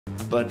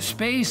but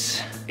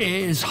space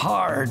is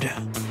hard.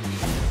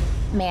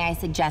 May I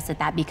suggest that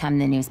that become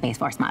the new Space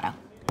Force motto?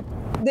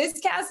 This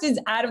cast is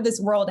out of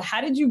this world.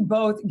 How did you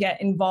both get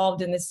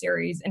involved in this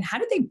series, and how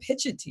did they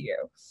pitch it to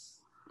you?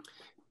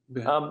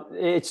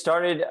 It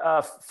started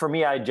for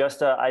me. I'd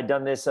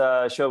done this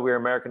show. We were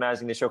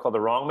Americanizing the show called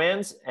The Wrong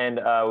Mans, and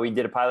we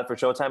did a pilot for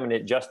Showtime, and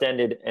it just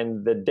ended.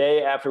 And the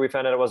day after we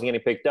found out it wasn't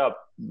getting picked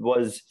up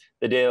was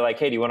the day like,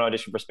 hey, do you want to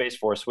audition for Space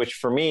Force? Which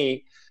for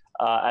me,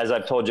 as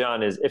I've told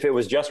John, is if it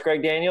was just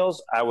Greg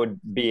Daniels, I would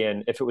be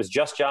in. If it was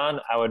just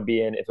John, I would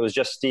be in. If it was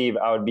just Steve,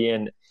 I would be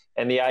in.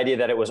 And the idea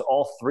that it was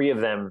all three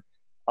of them,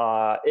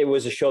 it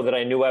was a show that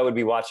I knew I would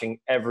be watching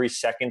every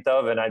second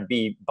of, and I'd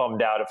be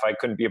bummed out if I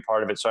couldn't be a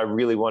part of it. So I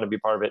really want to be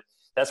part of it.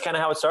 That's kind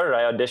of how it started.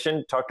 I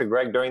auditioned, talked to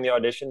Greg during the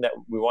audition that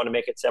we want to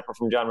make it separate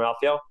from John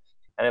Ralphio.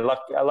 And I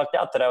lucked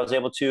out that I was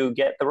able to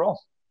get the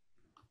role.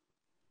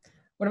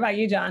 What about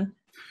you, John?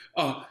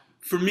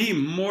 For me,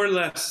 more or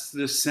less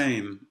the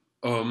same.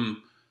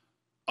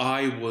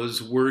 I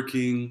was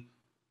working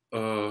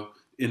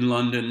in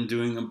London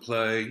doing a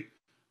play,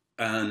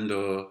 and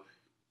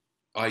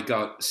I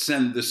got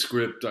sent the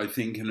script, I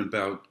think, in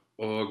about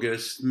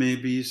August,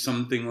 maybe,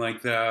 something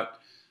like that.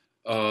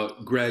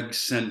 Greg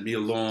sent me a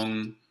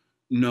long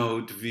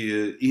note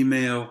via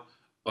email.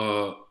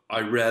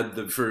 I read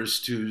the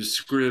first two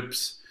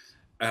scripts,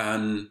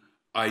 and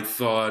I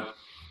thought,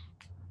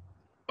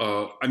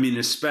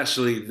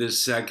 especially the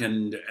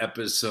second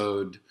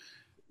episode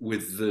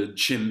with the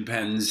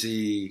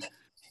chimpanzee,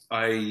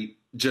 I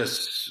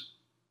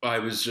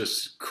was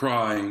just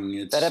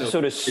crying. That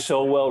episode is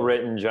so well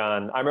written,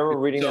 John. I remember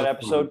reading that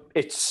episode. Funny.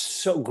 It's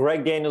so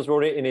Greg Daniels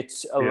wrote it, and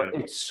it's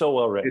so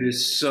well written. It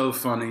is so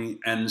funny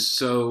and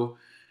so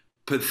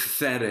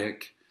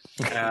pathetic,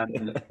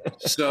 and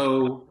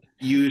so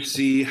you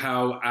see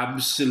how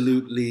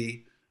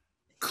absolutely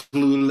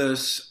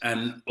clueless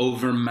and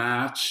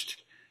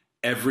overmatched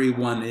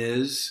everyone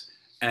is,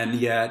 and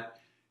yet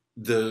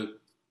the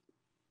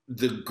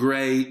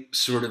great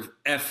sort of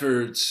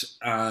efforts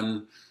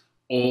and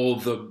all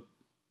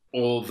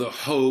the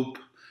hope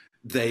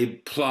they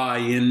ply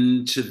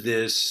into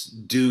this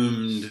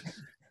doomed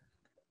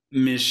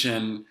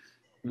mission,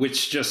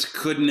 which just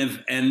couldn't have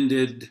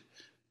ended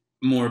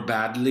more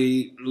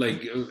badly.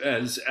 Like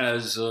as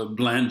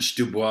Blanche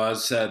Dubois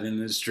said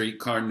in A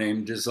Streetcar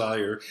Named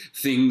Desire,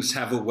 things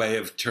have a way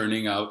of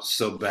turning out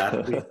so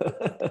badly,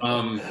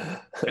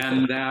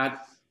 and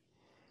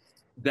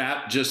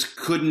that just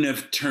couldn't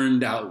have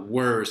turned out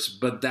worse.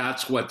 But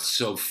that's what's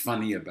so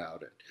funny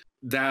about it.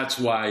 That's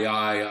why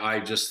I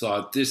just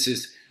thought, this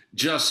is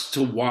just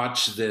to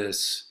watch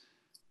this.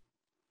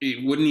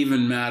 It wouldn't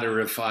even matter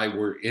if I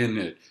were in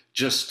it,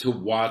 just to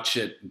watch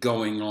it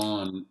going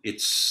on.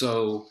 It's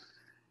so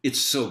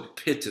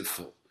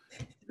pitiful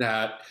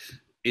that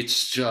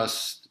it's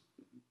just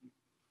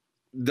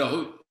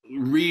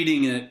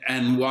reading it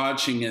and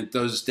watching it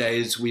those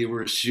days we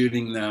were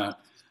shooting that.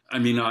 I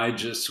mean, I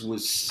just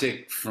was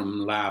sick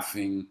from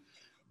laughing.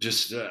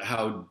 Just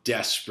how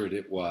desperate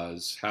it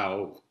was,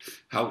 how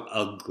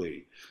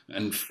ugly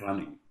and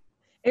funny.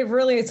 It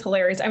really is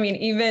hilarious. I mean,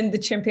 even the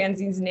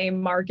chimpanzee's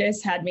name,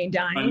 Marcus, had me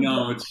dying. I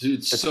know,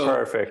 it's so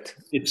perfect.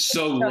 It's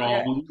so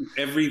wrong.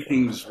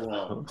 Everything's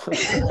wrong. But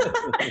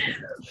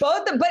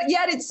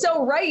yet it's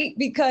so right,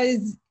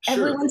 because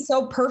everyone's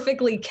so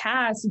perfectly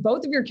cast.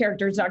 Both of your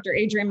characters, Dr.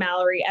 Adrian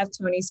Mallory, F.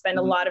 Tony, spend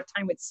a lot of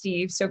time with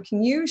Steve. So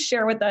can you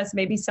share with us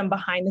maybe some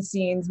behind the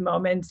scenes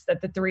moments that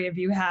the three of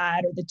you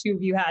had, or the two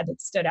of you had, that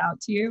stood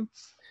out to you?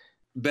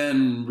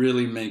 Ben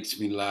really makes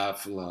me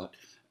laugh a lot.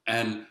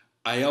 And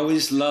I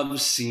always love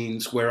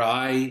scenes where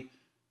I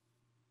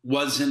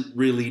wasn't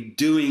really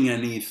doing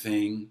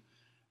anything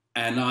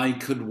and I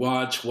could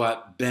watch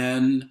what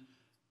Ben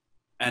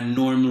and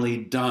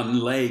normally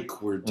Don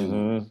Lake were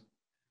doing,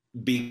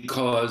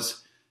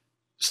 because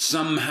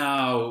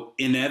somehow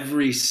in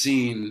every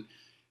scene,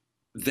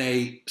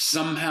 they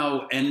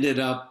somehow ended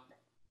up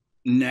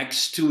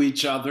next to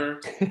each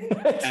other.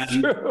 That's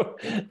true.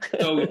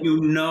 So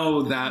you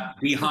know that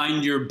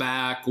behind your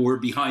back or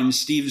behind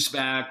Steve's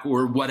back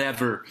or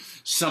whatever,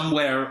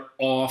 somewhere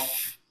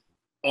off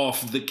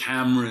the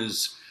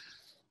camera's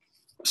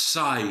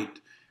sight,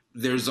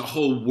 there's a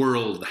whole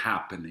world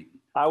happening.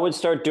 I would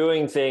start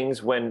doing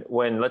things when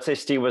let's say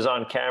Steve was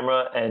on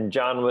camera and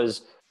John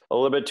was a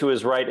little bit to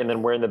his right and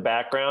then we're in the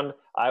background.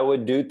 I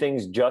would do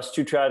things just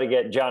to try to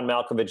get John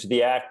Malkovich,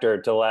 the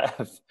actor, to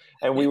laugh.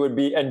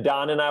 And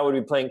Don and I would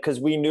be playing, because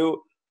we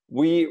knew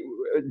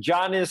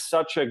John is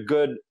such a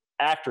good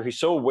actor. He's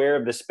so aware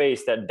of the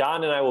space that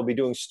Don and I will be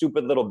doing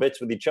stupid little bits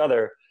with each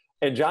other.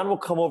 And John will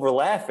come over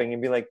laughing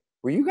and be like,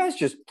 were you guys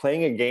just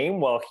playing a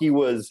game while he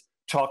was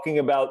talking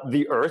about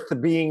the earth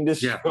being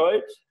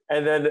destroyed? Yeah.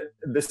 And then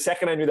the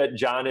second I knew that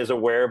John is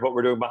aware of what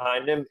we're doing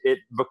behind him, it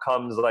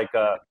becomes like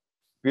a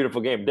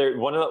beautiful game.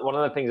 One of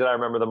the things that I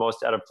remember the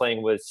most out of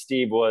playing with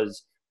Steve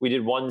was we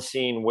did one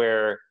scene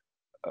where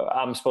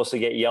I'm supposed to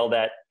get yelled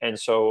at. And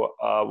so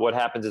what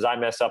happens is I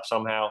mess up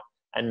somehow.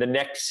 And the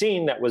next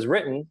scene that was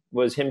written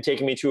was him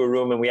taking me to a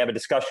room and we have a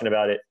discussion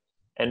about it.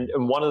 And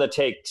in one of the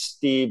takes,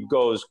 Steve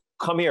goes,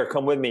 "Come here,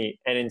 come with me,"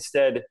 and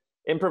instead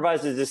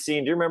improvises this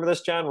scene. Do you remember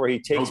this, John, where he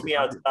takes me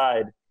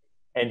outside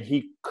and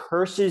he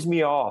curses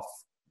me off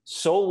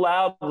so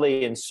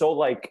loudly and so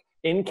like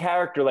in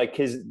character, like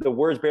the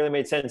words barely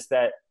made sense,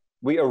 that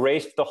we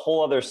erased the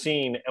whole other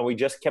scene and we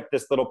just kept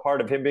this little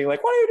part of him being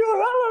like, "What are you doing?"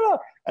 Blah, blah, blah.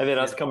 And then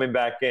us coming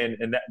back in,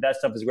 and that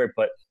stuff is great.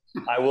 But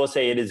I will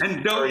say it is.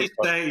 And don't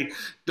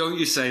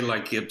you say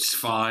like it's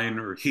fine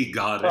or he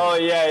got it? Oh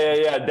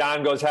yeah.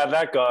 Don goes, "Have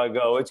that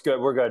go. It's good.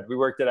 We're good. We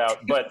worked it out."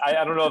 But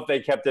I don't know if they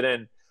kept it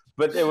in.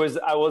 But it was.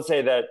 I will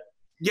say that.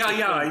 Yeah.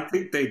 I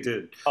think they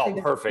did. Oh,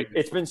 perfect!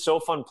 It's been so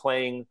fun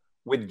playing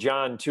with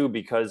John too,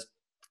 because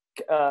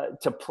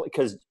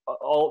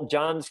all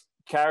John's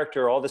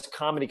character, all this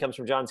comedy comes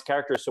from John's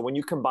character. So when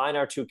you combine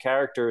our two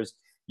characters,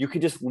 you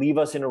could just leave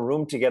us in a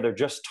room together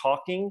just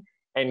talking,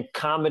 and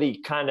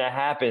comedy kind of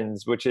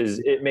happens, which is,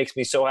 it makes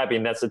me so happy.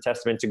 And that's a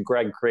testament to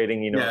Greg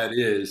creating, Yeah, it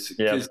is.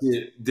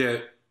 Yeah.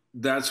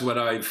 That's what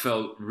I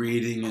felt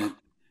reading it.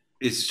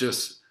 It's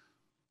just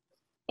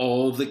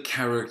all the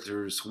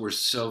characters were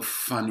so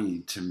funny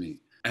to me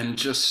and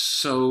just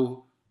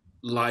so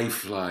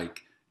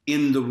lifelike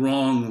in the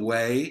wrong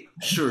way.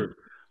 Sure.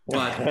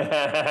 But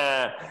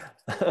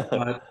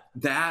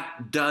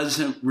that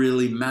doesn't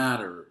really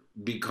matter,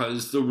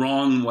 because the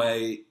wrong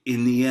way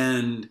in the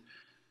end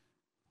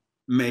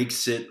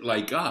makes it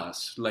like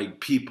us, like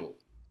people.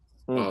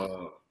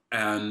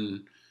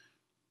 And,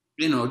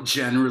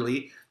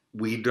 generally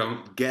we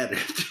don't get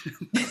it.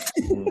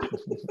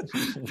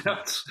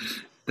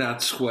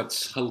 That's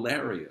what's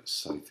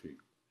hilarious, I think.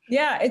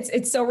 Yeah,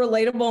 it's so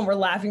relatable, and we're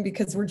laughing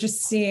because we're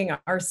just seeing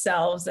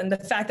ourselves, and the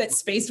fact that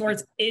Space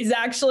Force is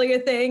actually a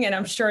thing, and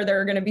I'm sure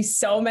there are going to be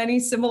so many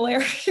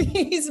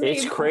similarities.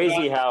 It's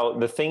crazy how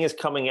the thing is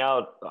coming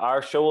out.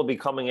 Our show will be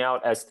coming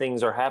out as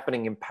things are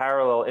happening in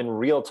parallel in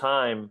real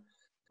time,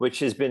 which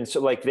has been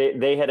so, like,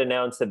 they had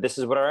announced that this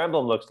is what our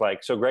emblem looks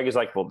like. So Greg is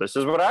like, well, this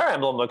is what our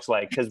emblem looks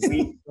like, because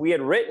we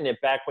had written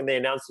it back when they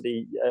announced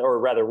it, or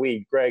rather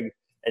Greg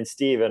and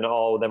Steve and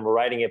all of them were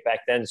writing it back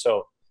then.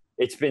 So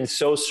it's been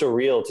so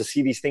surreal to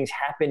see these things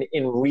happen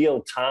in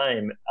real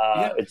time.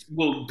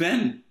 Well,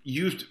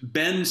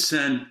 Ben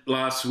sent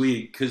last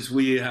week, because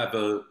we have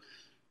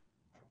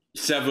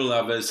several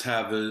of us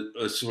have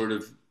a sort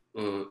of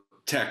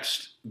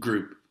text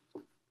group,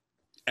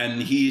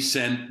 and he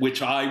sent,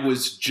 which I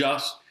was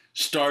just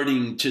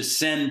starting to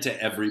send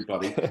to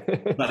everybody,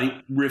 but he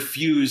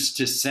refused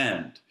to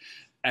send.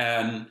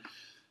 And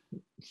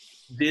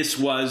this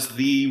was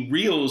the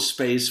real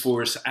Space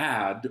Force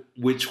ad,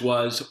 which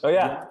was,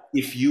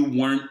 if you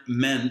weren't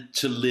meant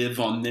to live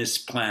on this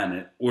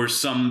planet, or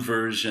some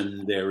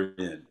version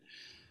therein.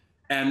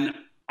 And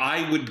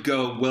I would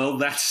go, well,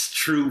 that's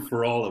true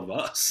for all of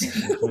us.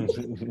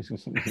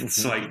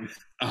 It's like,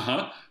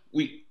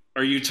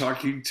 are you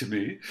talking to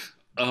me?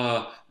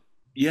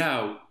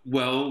 Yeah,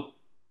 well,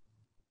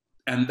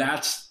 and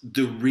that's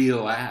the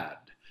real ad.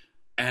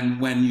 And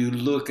when you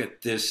look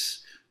at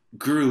this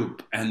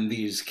group and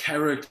these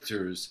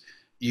characters,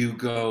 you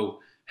go,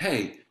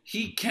 hey,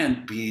 he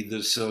can't be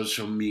the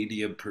social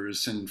media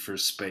person for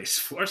Space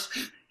Force.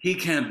 He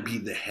can't be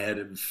the head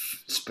of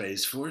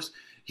Space Force.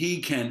 He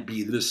can't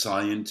be the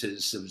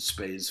scientist of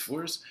Space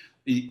Force.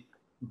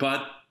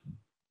 But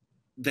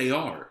they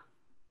are.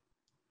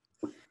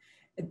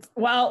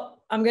 Well,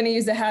 I'm going to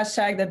use a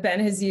hashtag that Ben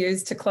has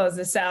used to close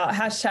this out.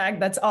 Hashtag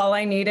that's all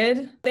I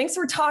needed. Thanks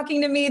for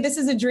talking to me. This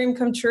is a dream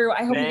come true.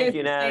 I hope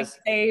you guys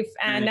stay safe.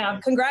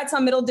 And congrats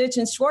on Middleditch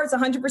and Schwartz, 100%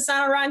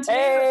 on Rotten Tomatoes.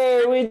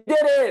 Hey, we did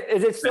it.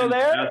 Is it still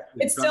there?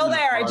 It's still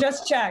there. I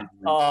just checked.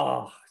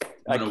 Oh,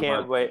 I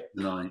can't wait.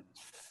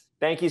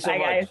 Thank you so much.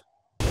 Guys.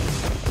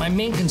 My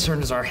main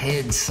concern is our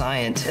head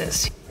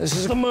scientist. This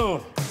is the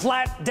moon.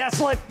 Flat,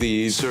 desolate.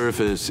 The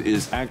surface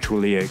is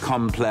actually a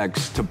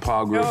complex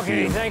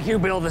topography. Okay, thank you,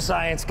 Bill, the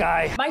science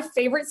guy. My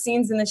favorite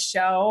scenes in the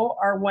show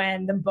are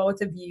when the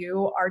both of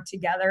you are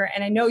together.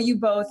 And I know you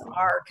both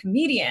are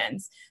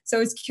comedians. So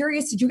I was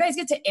curious, did you guys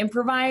get to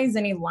improvise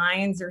any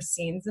lines or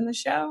scenes in the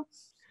show?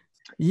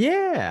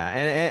 Yeah,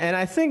 and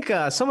I think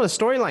some of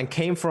the storyline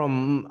came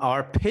from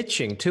our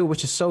pitching too,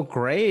 which is so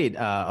great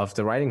of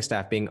the writing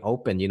staff being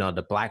open,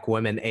 the Black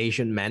women,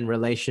 Asian men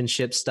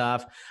relationship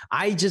stuff.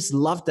 I just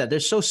love that.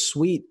 They're so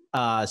sweet.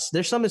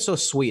 There's something so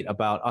sweet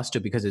about us two,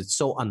 because it's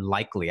so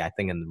unlikely, I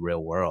think, in the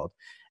real world.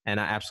 And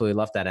I absolutely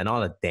love that. And all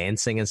the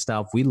dancing and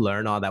stuff, we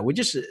learn all that. We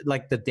just,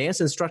 like, the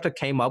dance instructor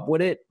came up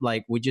with it.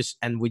 Like, we just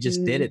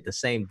did it the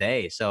same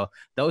day. So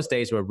those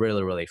days were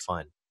really, really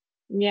fun.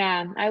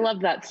 Yeah, I love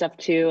that stuff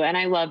too. And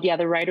I loved,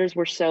 the writers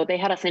were they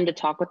had us in to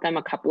talk with them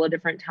a couple of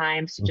different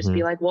times to just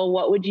be like, well,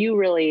 what would you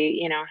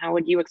really, how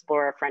would you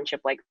explore a friendship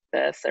like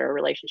this or a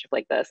relationship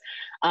like this?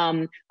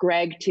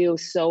 Greg too,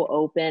 so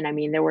open. I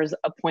mean, there was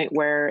a point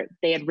where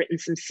they had written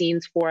some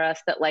scenes for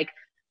us that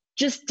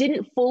just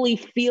didn't fully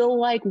feel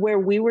like where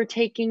we were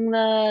taking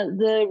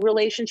the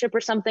relationship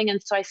or something.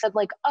 And so I said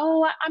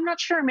I'm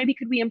not sure, maybe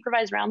could we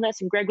improvise around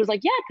this? And Greg was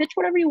like, yeah, pitch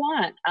whatever you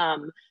want.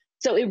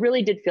 So it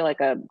really did feel like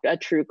a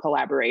true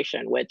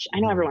collaboration, which I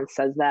know everyone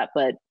says that,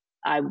 but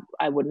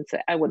I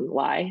wouldn't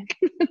lie.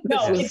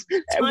 No,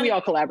 We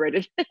all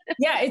collaborated.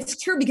 Yeah,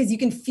 it's true because you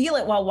can feel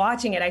it while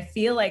watching it. I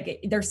feel like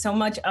there's so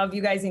much of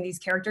you guys in these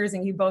characters,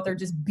 and you both are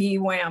just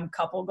B-wham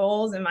couple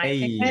goals, in my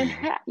opinion.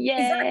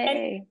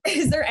 Yay!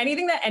 Is there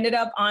anything that ended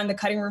up on the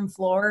cutting room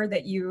floor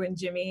that you and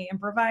Jimmy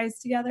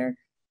improvised together,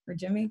 or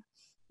Jimmy?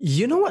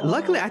 You know what?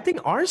 Luckily, I think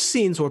our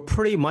scenes were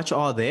pretty much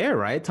all there,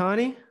 right,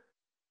 Tani?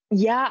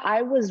 Yeah,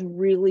 I was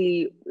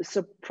really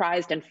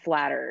surprised and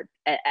flattered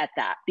at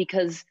that,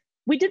 because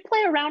we did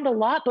play around a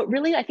lot, but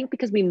really I think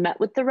because we met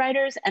with the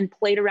writers and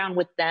played around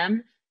with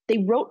them, they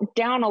wrote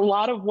down a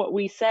lot of what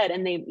we said,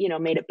 and they,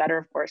 made it better,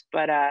 of course.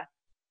 But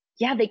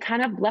yeah, they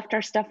kind of left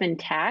our stuff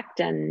intact,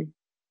 and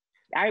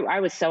I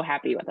was so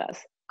happy with us.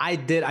 I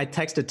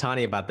texted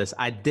Tani about this.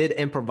 I did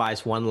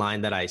improvise one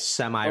line that I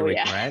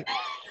semi-regret.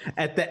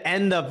 At the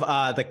end of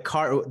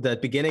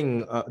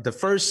the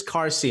first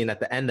car scene at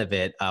the end of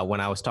it, when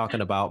I was talking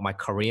about my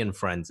Korean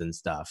friends and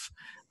stuff,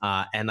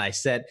 and I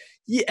said,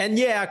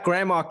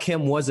 Grandma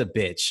Kim was a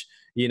bitch,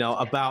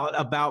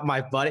 about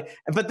my buddy.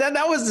 But then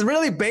that was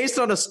really based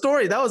on a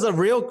story. That was a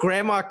real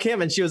Grandma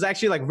Kim, and she was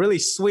actually like really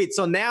sweet.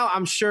 So now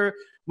I'm sure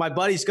my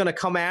buddy's gonna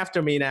come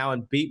after me now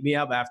and beat me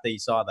up after he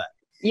saw that.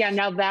 Yeah,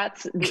 now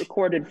that's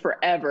recorded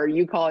forever.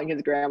 You calling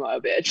his grandma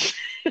a bitch.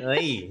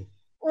 Hey.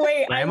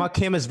 Wait, Grandma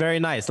Kim is very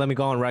nice. Let me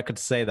go on record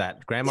to say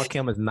that. Grandma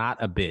Kim is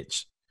not a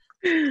bitch.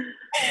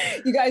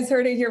 You guys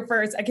heard it here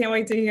first. I can't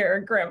wait to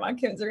hear Grandma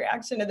Kim's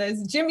reaction to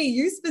this. Jimmy,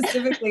 you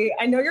specifically,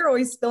 I know you're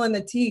always spilling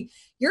the tea.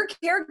 Your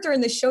character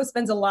in the show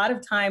spends a lot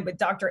of time with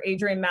Dr.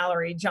 Adrian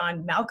Mallory,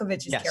 John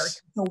Malkovich's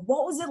character. So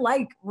what was it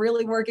like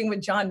really working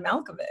with John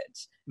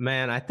Malkovich?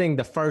 Man, I think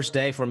the first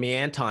day for me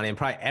and Tani, and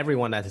probably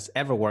everyone that has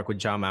ever worked with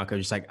John Malkovich,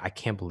 is like, I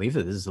can't believe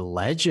it. This is a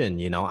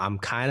legend. I'm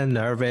kind of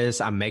nervous.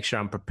 I make sure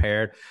I'm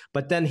prepared.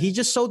 But then he's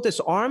just so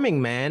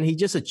disarming, man. He's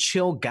just a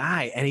chill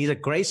guy. And he's a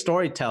great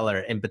storyteller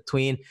in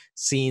between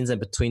scenes and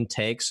between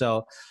takes.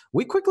 So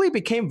we quickly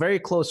became very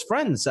close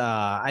friends.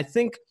 I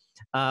think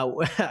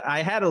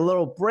I had a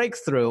little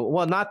breakthrough.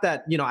 Well, not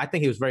that, I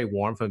think he was very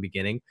warm from the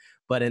beginning.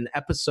 But in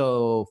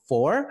episode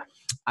 4,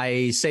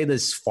 I say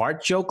this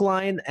fart joke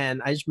line,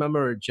 and I just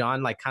remember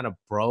John like kind of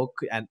broke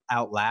and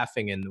out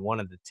laughing in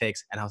one of the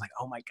takes, and I was like,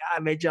 "Oh my god, I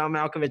made John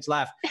Malkovich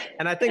laugh!"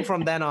 And I think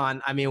from then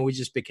on, we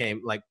just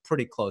became like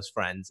pretty close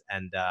friends.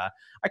 And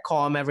I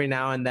call him every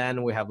now and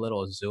then. We have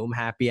little Zoom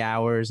happy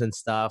hours and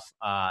stuff.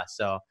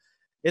 So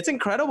it's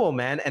incredible,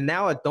 man. And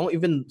now I don't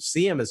even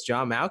see him as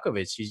John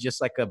Malkovich. He's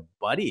just like a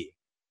buddy.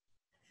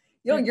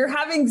 Yo, you're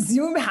having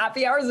Zoom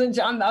happy hours with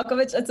John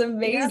Malkovich. That's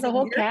amazing. Yeah, the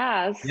whole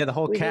cast. Yeah, the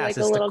whole cast.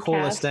 It's the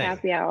coolest thing.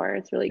 Happy hour.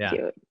 It's really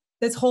cute.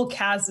 This whole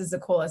cast is the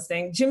coolest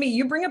thing. Jimmy,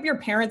 you bring up your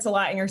parents a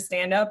lot in your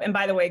stand-up. And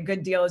by the way,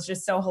 Good Deal is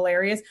just so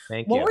hilarious.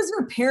 What was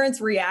your parents'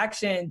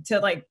 reaction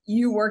to like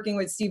you working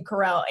with Steve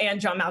Carell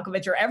and John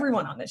Malkovich, or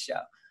everyone on this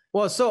show?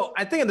 Well, so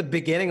I think at the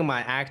beginning of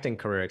my acting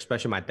career,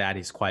 especially my dad,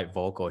 he's quite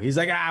vocal. He's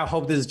like, I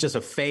hope this is just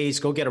a phase.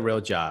 Go get a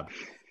real job.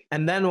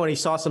 And then when he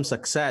saw some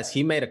success,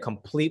 he made a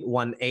complete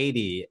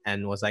 180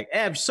 and was like,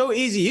 it's so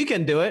easy. You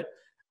can do it.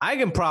 I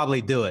can probably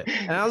do it.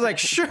 And I was like,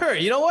 sure.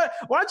 You know what?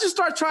 Why don't you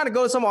start trying to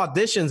go to some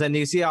auditions and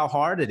you see how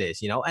hard it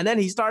is, And then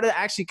he started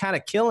actually kind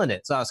of killing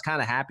it. So I was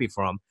kind of happy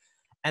for him.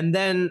 And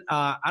then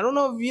I don't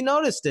know if you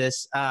noticed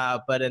this,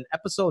 but in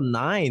episode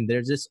 9,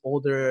 there's this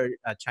older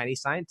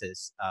Chinese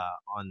scientist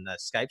on the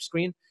Skype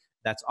screen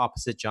that's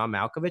opposite John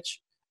Malkovich.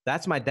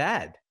 That's my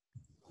dad.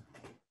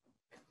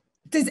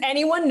 Does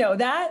anyone know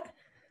that?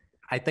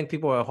 I think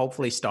people are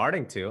hopefully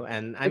starting to.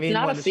 And I mean,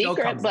 not when a the secret,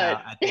 show comes but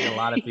out, I think a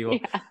lot of people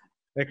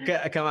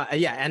come out.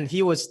 Yeah, and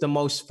he was the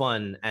most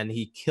fun, and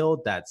he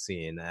killed that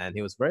scene, and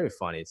he was very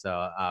funny.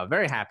 So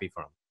very happy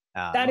for him.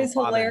 That is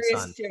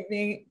hilarious,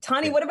 Jimmy.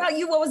 Tani, what about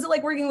you? What was it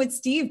like working with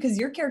Steve? Because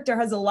your character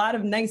has a lot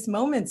of nice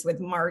moments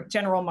with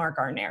General Mark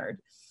Arnard.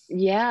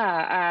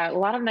 Yeah, a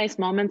lot of nice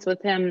moments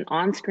with him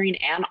on screen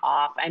and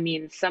off. I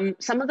mean, some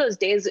of those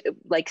days,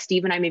 like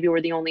Steve and I maybe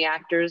were the only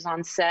actors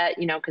on set,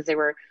 because they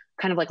were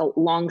kind of like a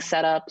long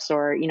setups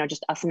or,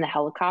 just us in the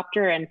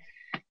helicopter. And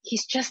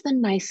he's just the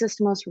nicest,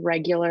 most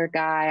regular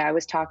guy. I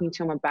was talking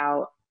to him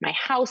about my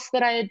house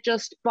that I had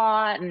just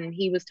bought, and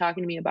he was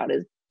talking to me about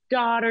his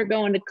daughter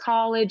going to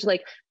college,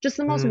 like just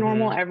the most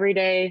normal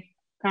everyday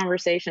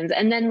conversations.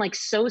 And then like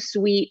so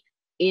sweet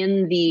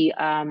in the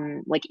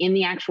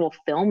actual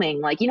filming,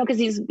 like, because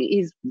he's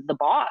the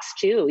boss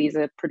too. He's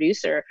a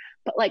producer.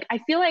 But like, I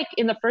feel like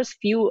in the first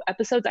few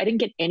episodes, I didn't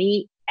get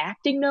any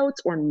acting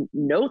notes or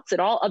notes at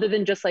all, other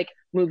than just like,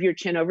 move your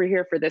chin over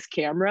here for this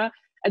camera.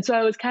 And so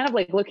I was kind of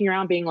like looking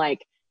around being like,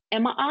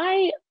 am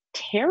I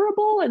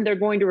terrible and they're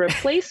going to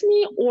replace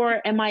me,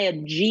 or am I a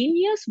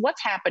genius?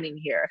 What's happening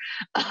here?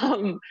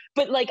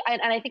 But like,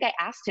 and I think I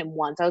asked him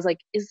once, I was like,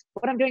 is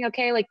what I'm doing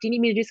okay? Like, do you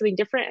need me to do something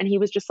different? And he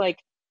was just like,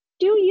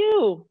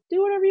 do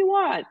whatever you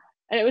want.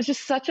 And it was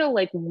just such a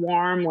like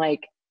warm,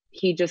 like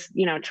he just,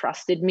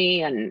 trusted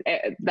me. And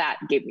that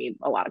gave me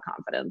a lot of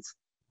confidence.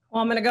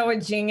 Well, I'm going to go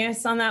with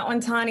genius on that one,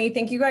 Tani.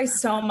 Thank you guys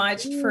so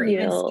much for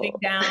even sitting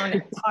down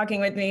and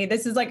talking with me.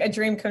 This is like a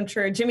dream come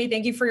true. Jimmy,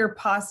 thank you for your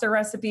pasta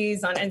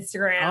recipes on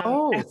Instagram.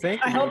 Oh, thank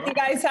you. I hope you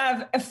guys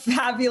have a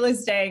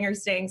fabulous day and you're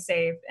staying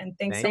safe. And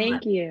thanks so much.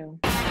 Thank you.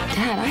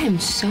 Dad, I am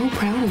so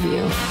proud of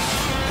you.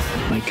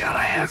 My God,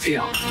 I have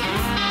you.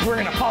 We're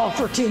gonna Apollo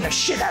 13 the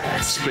shit out of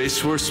this. Space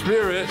Force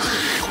spirit.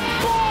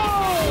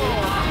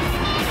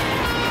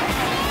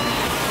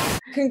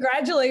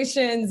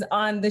 Congratulations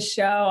on the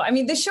show. I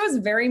mean, this show is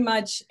very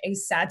much a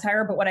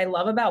satire, but what I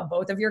love about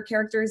both of your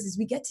characters is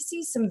we get to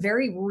see some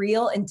very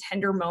real and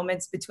tender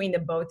moments between the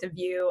both of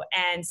you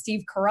and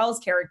Steve Carell's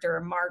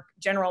character,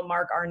 General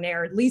Mark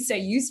Arnair. Lisa,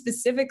 you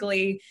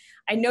specifically,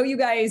 I know you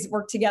guys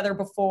worked together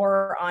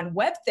before on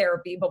Web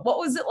Therapy, but what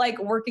was it like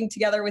working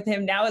together with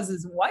him now as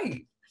his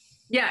wife?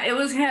 Yeah, it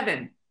was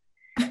heaven.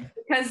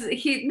 Because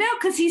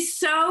he's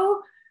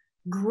so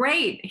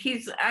great.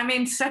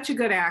 Such a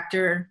good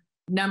actor.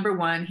 Number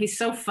one, he's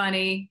so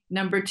funny.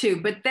 Number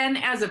two, but then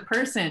as a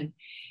person,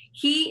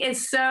 he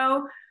is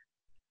so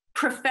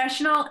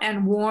professional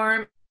and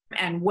warm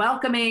and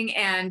welcoming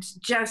and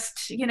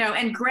just,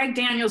 and Greg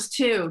Daniels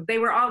too. They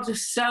were all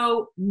just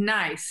so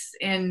nice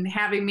in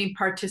having me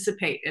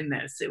participate in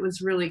this. It was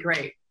really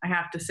great, I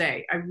have to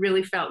say. I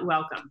really felt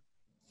welcome.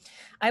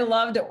 I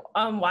loved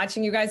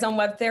watching you guys on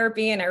Web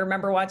Therapy. And I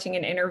remember watching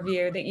an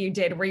interview that you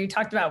did where you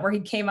talked about where he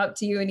came up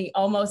to you and he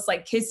almost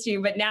like kissed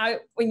you. But now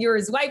when you were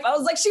his wife, I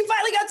was like, she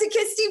finally got to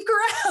kiss Steve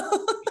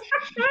Carell.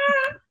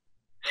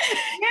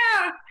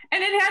 Yeah.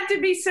 And it had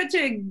to be such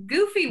a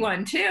goofy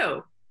one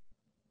too.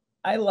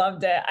 I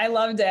loved it. I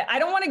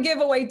don't want to give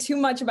away too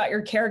much about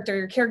your character.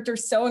 Your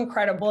character's so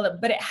incredible,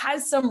 but it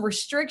has some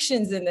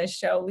restrictions in this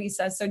show,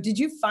 Lisa. So did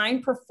you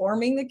find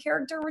performing the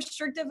character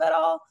restrictive at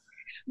all?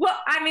 Well,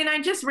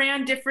 I just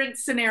ran different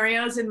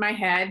scenarios in my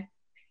head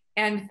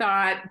and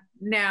thought,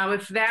 now,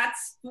 if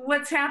that's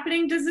what's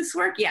happening, does this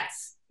work?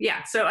 Yes.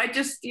 Yeah. So I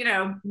just,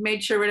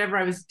 made sure whatever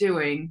I was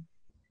doing,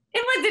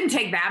 it didn't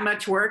take that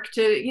much work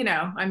to,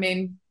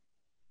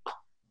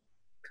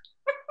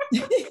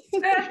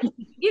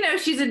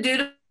 she's a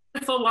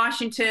dutiful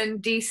Washington,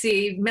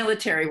 D.C.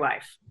 military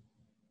wife.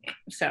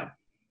 So,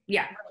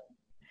 yeah.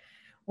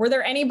 Were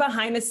there any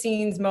behind the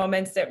scenes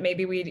moments that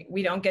maybe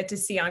we don't get to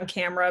see on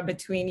camera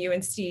between you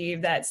and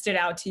Steve that stood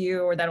out to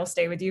you or that'll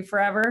stay with you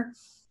forever?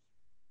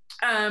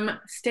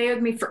 Stay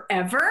with me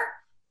forever?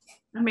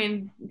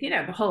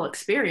 The whole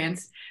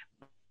experience.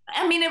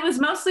 It was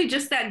mostly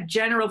just that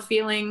general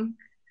feeling.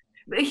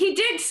 He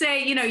did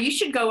say, you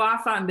should go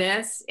off on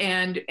this.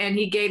 And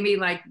he gave me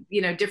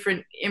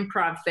different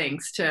improv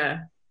things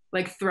to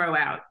throw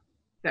out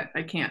that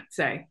I can't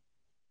say.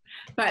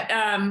 But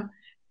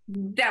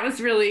that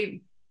was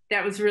really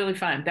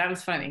fun. That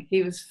was funny.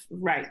 He was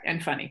right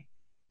and funny.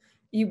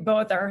 You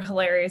both are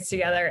hilarious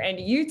together. And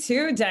you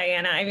too,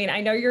 Diana.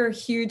 I know you're a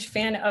huge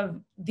fan of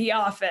The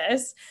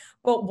Office,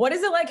 but what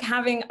is it like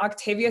having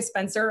Octavia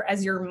Spencer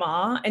as your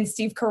ma and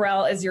Steve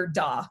Carell as your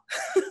da?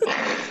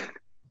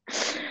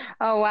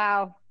 Oh,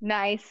 wow.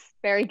 Nice.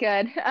 Very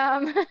good.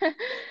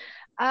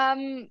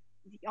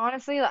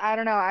 Honestly, I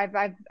don't know.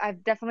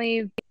 I've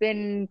definitely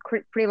been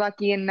pretty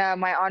lucky in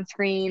my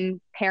on-screen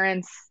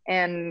parents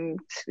and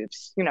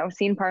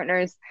scene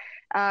partners.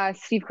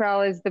 Steve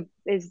Carell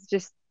is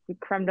just the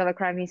creme de la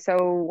creme. He's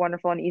so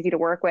wonderful and easy to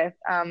work with.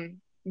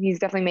 He's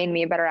definitely made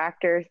me a better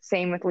actor.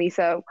 Same with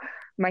Lisa.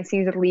 My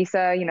scenes with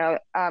Lisa,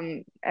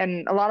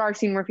 and a lot of our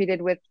scene work we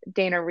did with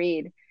Dana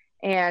Reed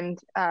and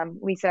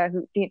Lisa,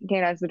 who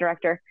Dana is the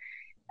director,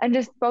 and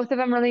just both of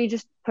them really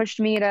just pushed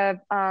me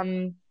to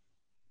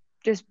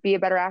just be a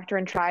better actor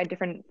and try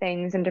different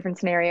things and different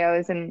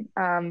scenarios. And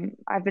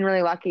I've been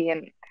really lucky,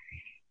 and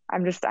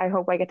I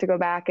hope I get to go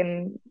back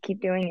and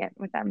keep doing it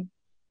with them.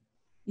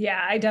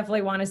 Yeah, I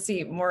definitely want to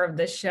see more of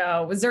this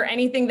show. Was there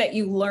anything that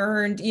you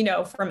learned,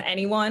 from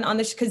anyone on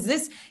this? Because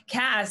this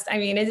cast,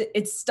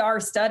 it's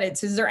star-studded.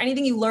 So is there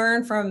anything you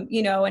learned from,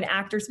 an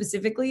actor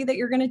specifically that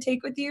you're going to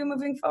take with you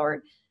moving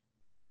forward?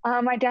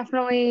 I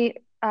definitely,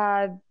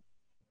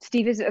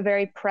 Steve is a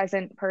very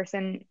present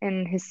person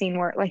in his scene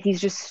work.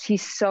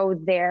 He's so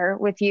there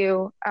with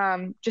you.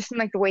 Just in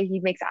the way he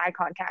makes eye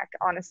contact,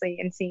 honestly,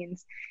 in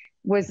scenes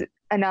was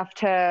enough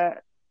to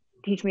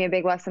teach me a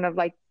big lesson of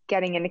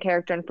getting into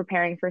character and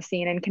preparing for a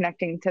scene and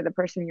connecting to the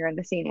person you're in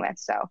the scene with.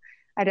 So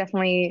I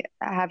definitely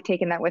have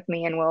taken that with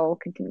me and will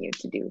continue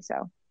to do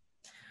so.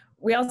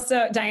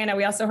 Diana,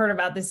 we also heard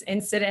about this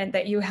incident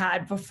that you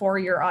had before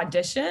your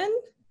audition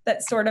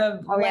that sort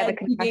of the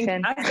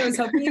concussion. I was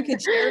hoping you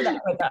could share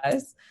that with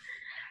us.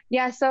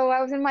 Yeah, so I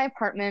was in my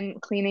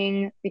apartment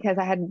cleaning because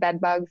I had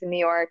bed bugs in New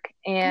York,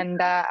 and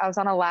I was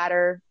on a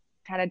ladder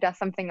trying to dust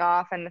something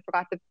off, and I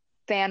forgot the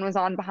fan was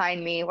on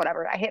behind me,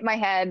 whatever. I hit my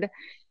head,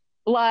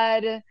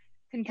 blood,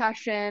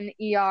 concussion,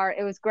 ER.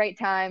 It was great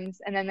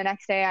times. And then the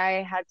next day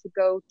I had to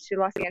go to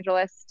Los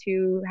Angeles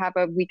to have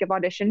a week of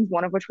auditions,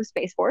 one of which was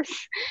Space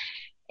Force.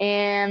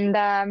 And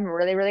I'm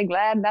really, really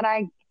glad that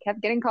I kept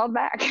getting called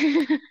back.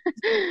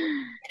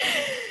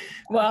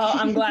 Well,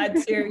 I'm glad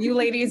to. You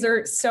ladies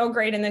are so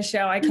great in this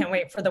show. I can't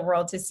wait for the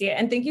world to see it.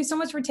 And thank you so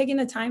much for taking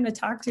the time to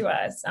talk to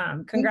us.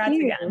 Congrats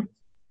again.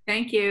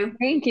 Thank you.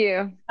 Thank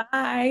you.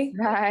 Bye.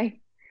 Bye.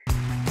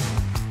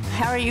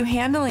 How are you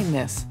handling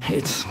this?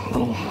 It's a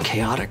little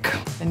chaotic.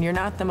 And you're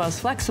not the most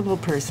flexible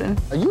person.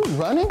 Are you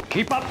running?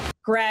 Keep up.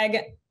 Greg,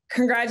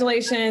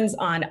 congratulations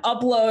on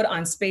Upload,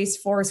 on Space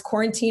Force.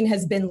 Quarantine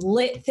has been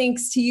lit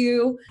thanks to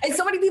you. And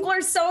so many people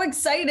are so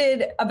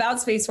excited about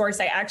Space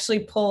Force. I actually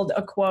pulled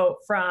a quote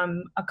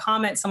from a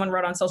comment someone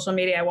wrote on social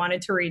media I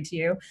wanted to read to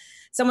you.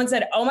 Someone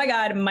said, "Oh my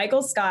God,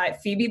 Michael Scott,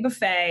 Phoebe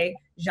Buffay,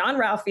 Jean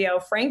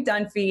Ralphio, Frank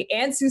Dunphy,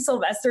 and Sue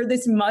Sylvester.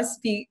 This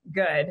must be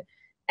good."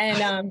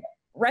 And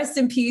rest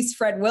in peace,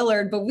 Fred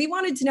Willard. But we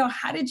wanted to know,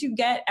 how did you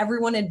get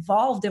everyone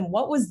involved and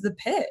what was the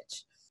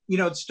pitch? You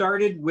know, it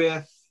started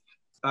with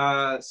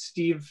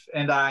Steve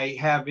and I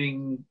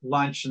having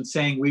lunch and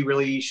saying we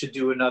really should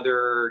do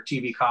another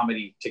TV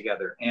comedy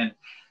together. And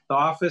The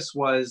Office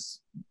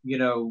was, you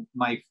know,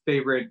 my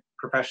favorite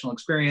professional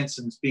experience,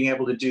 and being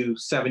able to do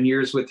 7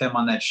 years with him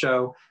on that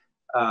show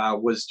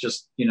was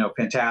just, you know,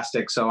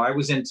 fantastic. So I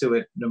was into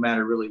it no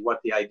matter really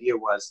what the idea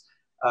was.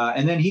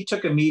 And then he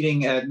took a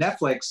meeting at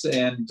Netflix,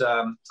 and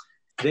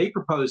they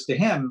proposed to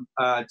him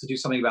to do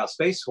something about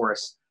Space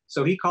Force.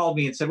 So he called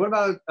me and said, "What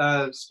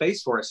about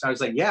Space Force?" And I was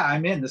like, "Yeah,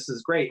 I'm in. This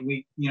is great."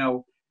 And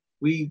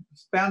we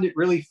found it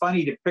really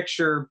funny to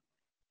picture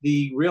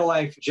the real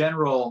life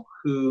general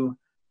who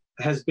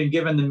has been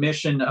given the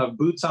mission of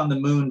boots on the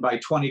moon by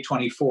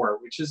 2024,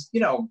 which is, you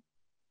know,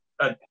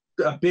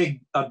 a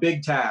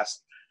big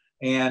task,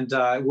 and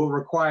will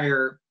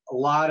require a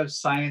lot of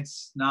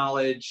science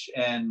knowledge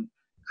and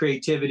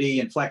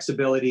creativity and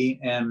flexibility.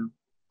 And,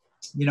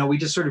 you know, we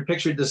just sort of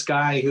pictured this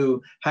guy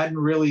who hadn't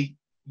really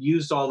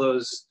used all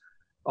those,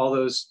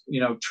 you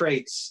know,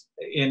 traits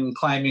in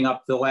climbing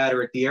up the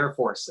ladder at the Air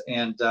Force.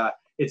 And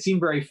it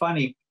seemed very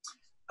funny.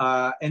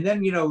 And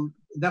then, you know,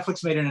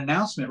 Netflix made an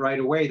announcement right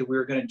away that we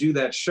were going to do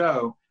that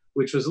show,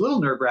 which was a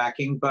little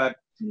nerve-wracking, but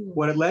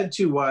what it led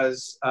to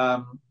was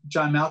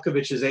John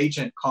Malkovich's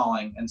agent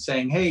calling and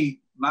saying, "Hey,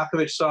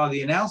 Malkovich saw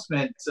the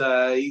announcement.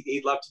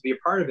 He'd love to be a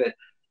part of it."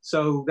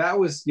 So that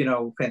was, you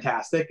know,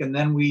 fantastic. And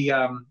then we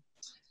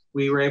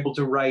were able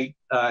to write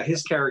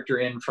his character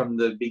in from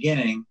the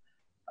beginning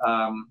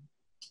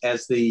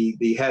as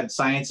the head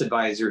science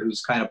advisor,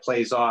 who's kind of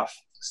plays off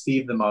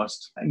Steve the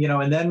most, you know.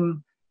 And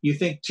then you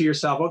think to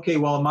yourself, okay,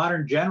 well, a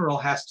modern general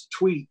has to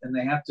tweet and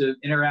they have to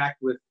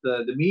interact with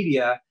the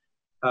media.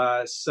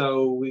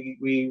 So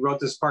we wrote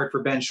this part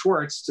for Ben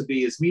Schwartz to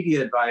be his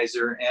media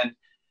advisor. And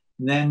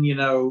then, you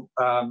know,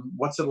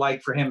 what's it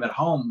like for him at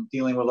home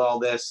dealing with all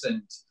this?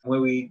 And when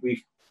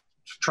we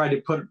tried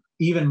to put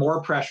even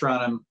more pressure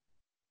on him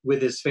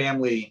with his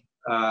family,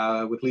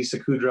 with Lisa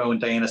Kudrow and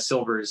Diana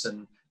Silvers,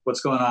 and what's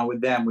going on with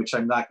them, which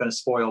I'm not going to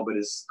spoil, but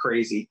is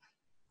crazy.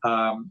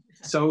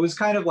 So it was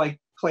kind of like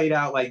played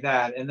out like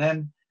that. And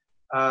then,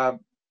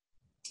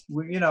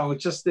 you know,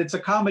 it's a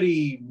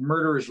comedy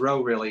murderer's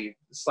row, really.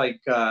 It's like,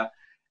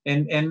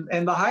 and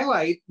the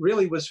highlight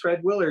really was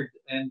Fred Willard.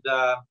 And,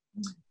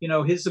 you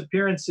know, his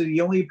appearance,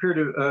 he only appeared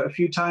a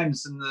few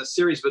times in the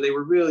series, but they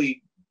were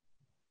really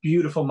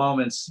beautiful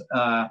moments.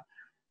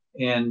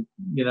 And,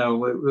 you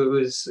know, it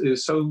was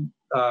so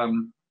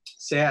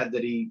sad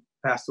that he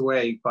passed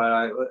away,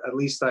 but at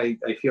least I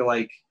feel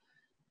like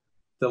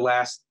the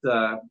last,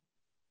 you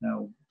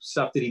know,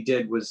 stuff that he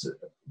did was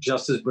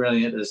just as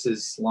brilliant as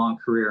his long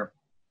career.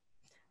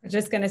 I was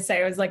just going to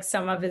say, it was like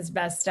some of his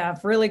best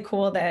stuff. Really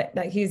cool that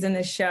he's in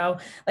this show.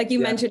 Like you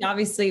mentioned,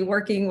 obviously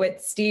working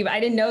with Steve. I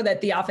didn't know that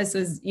The Office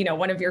was, you know,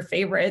 one of your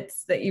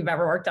favorites that you've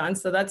ever worked on.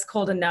 So that's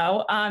cool to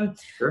know.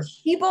 Sure.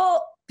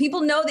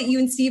 People know that you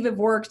and Steve have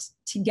worked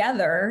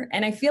together.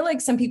 And I feel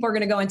like some people are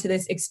going to go into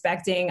this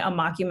expecting a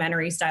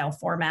mockumentary style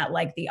format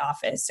like The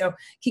Office. So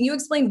can you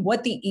explain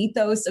what the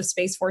ethos of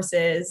Space Force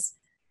is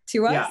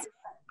to us? Yeah.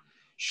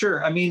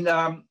 Sure. I mean,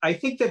 I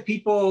think that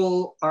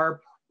people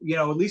are, you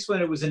know, at least when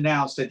it was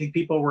announced, I think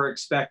people were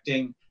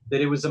expecting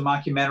that it was a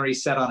mockumentary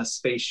set on a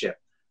spaceship,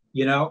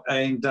 you know,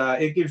 and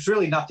it's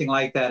really nothing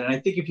like that. And I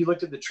think if you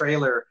looked at the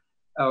trailer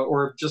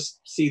or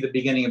just see the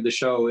beginning of the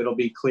show, it'll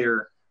be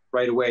clear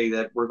right away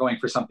that we're going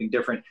for something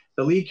different.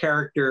 The lead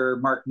character,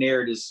 Mark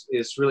Naird, is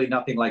really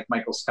nothing like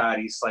Michael Scott.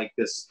 He's like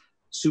this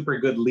super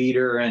good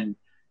leader and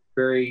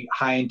very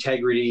high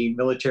integrity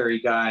military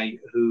guy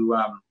who,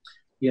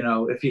 you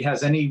know, if he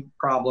has any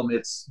problem,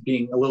 it's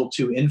being a little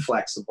too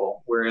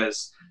inflexible.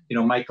 Whereas, you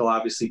know, Michael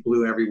obviously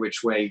blew every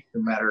which way,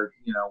 no matter,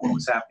 you know, what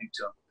was happening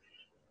to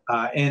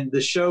him. And the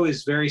show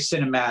is very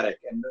cinematic,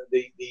 and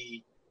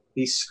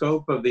the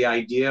scope of the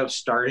idea of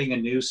starting a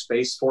new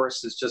Space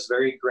Force is just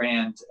very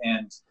grand.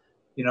 And,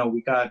 you know,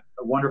 we got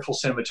a wonderful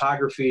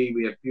cinematography.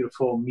 We have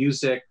beautiful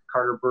music.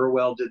 Carter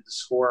Burwell did the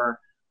score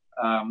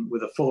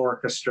with a full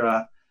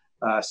orchestra.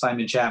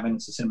 Simon Chapman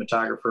is the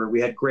cinematographer.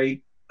 We had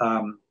great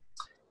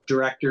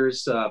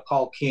directors.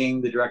 Paul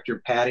King, the director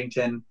of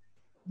Paddington,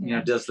 you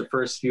know, does the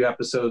first few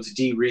episodes.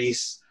 Dee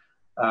Reese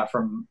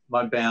from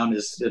Mudbound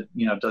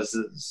you know, does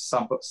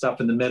some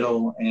stuff in the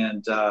middle.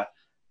 And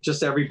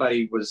just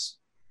everybody was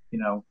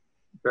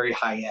very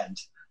high end.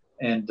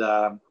 And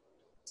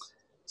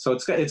so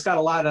it's got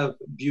a lot of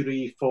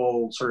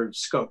beautiful sort of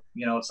scope.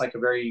 It's like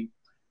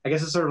I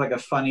guess it's sort of like a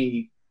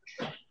funny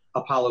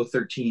Apollo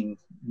 13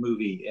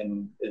 movie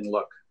in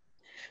look.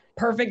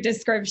 Perfect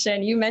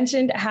description. You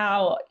mentioned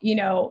how,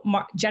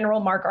 General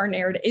Mark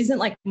Arnard isn't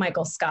like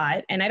Michael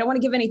Scott. And I don't want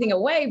to give anything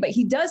away, but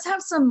he does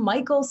have some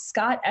Michael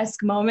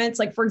Scott-esque moments.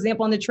 Like, for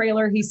example, in the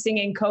trailer, he's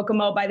singing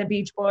Kokomo by the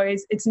Beach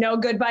Boys. It's no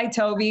good by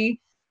Toby,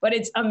 but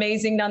it's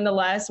amazing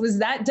nonetheless. Was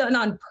that done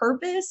on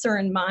purpose or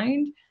in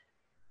mind?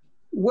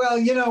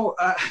 Well,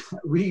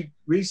 we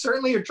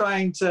certainly are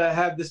trying to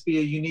have this be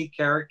a unique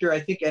character. I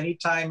think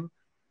anytime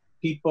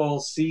people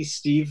see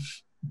Steve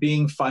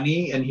being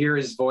funny and hear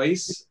his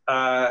voice,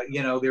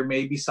 there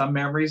may be some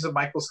memories of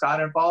Michael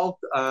Scott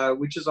involved,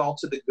 which is all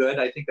to the good.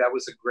 I think that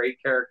was a great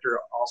character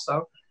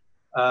also.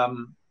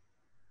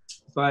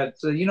 But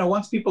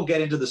once people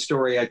get into the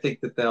story, I think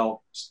that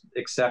they'll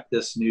accept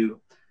this new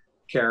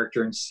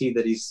character and see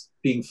that he's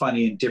being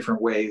funny in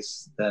different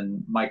ways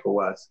than Michael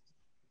was.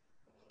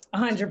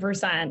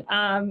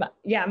 100%.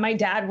 Yeah, my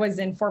dad was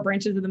in 4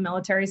 branches of the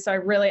military, so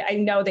I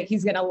know that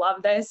he's going to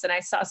love this, and I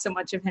saw so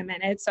much of him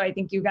in it. So I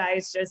think you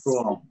guys just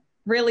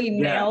really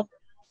nailed it.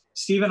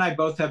 Steve and I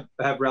both have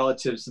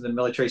relatives in the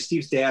military.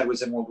 Steve's dad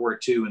was in World War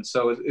II, and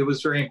so it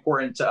was very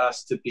important to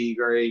us to be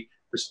very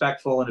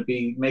respectful and to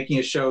be making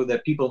a show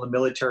that people in the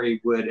military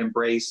would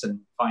embrace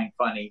and find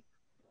funny,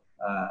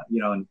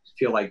 and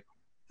feel like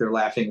they're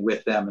laughing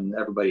with them and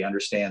everybody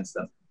understands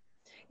them.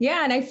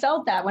 Yeah, and I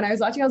felt that when I was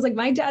watching. I was like,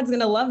 my dad's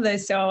going to love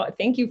this. So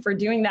thank you for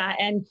doing that.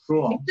 And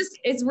cool.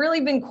 It's really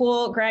been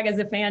cool, Greg, as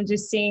a fan,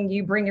 just seeing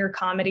you bring your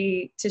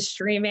comedy to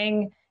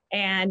streaming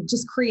and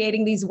just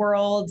creating these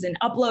worlds. And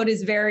Upload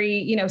is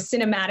very,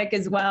 cinematic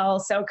as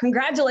well. So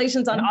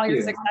congratulations on all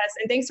your success.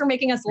 And thanks for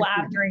making us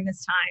laugh during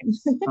this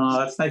time. Oh,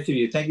 that's nice of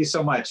you. Thank you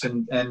so much.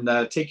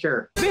 And take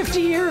care.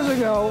 50 years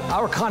ago,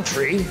 our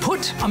country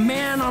put a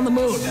man on the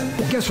moon.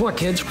 Well, guess what,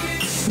 kids?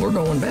 We're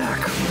going back.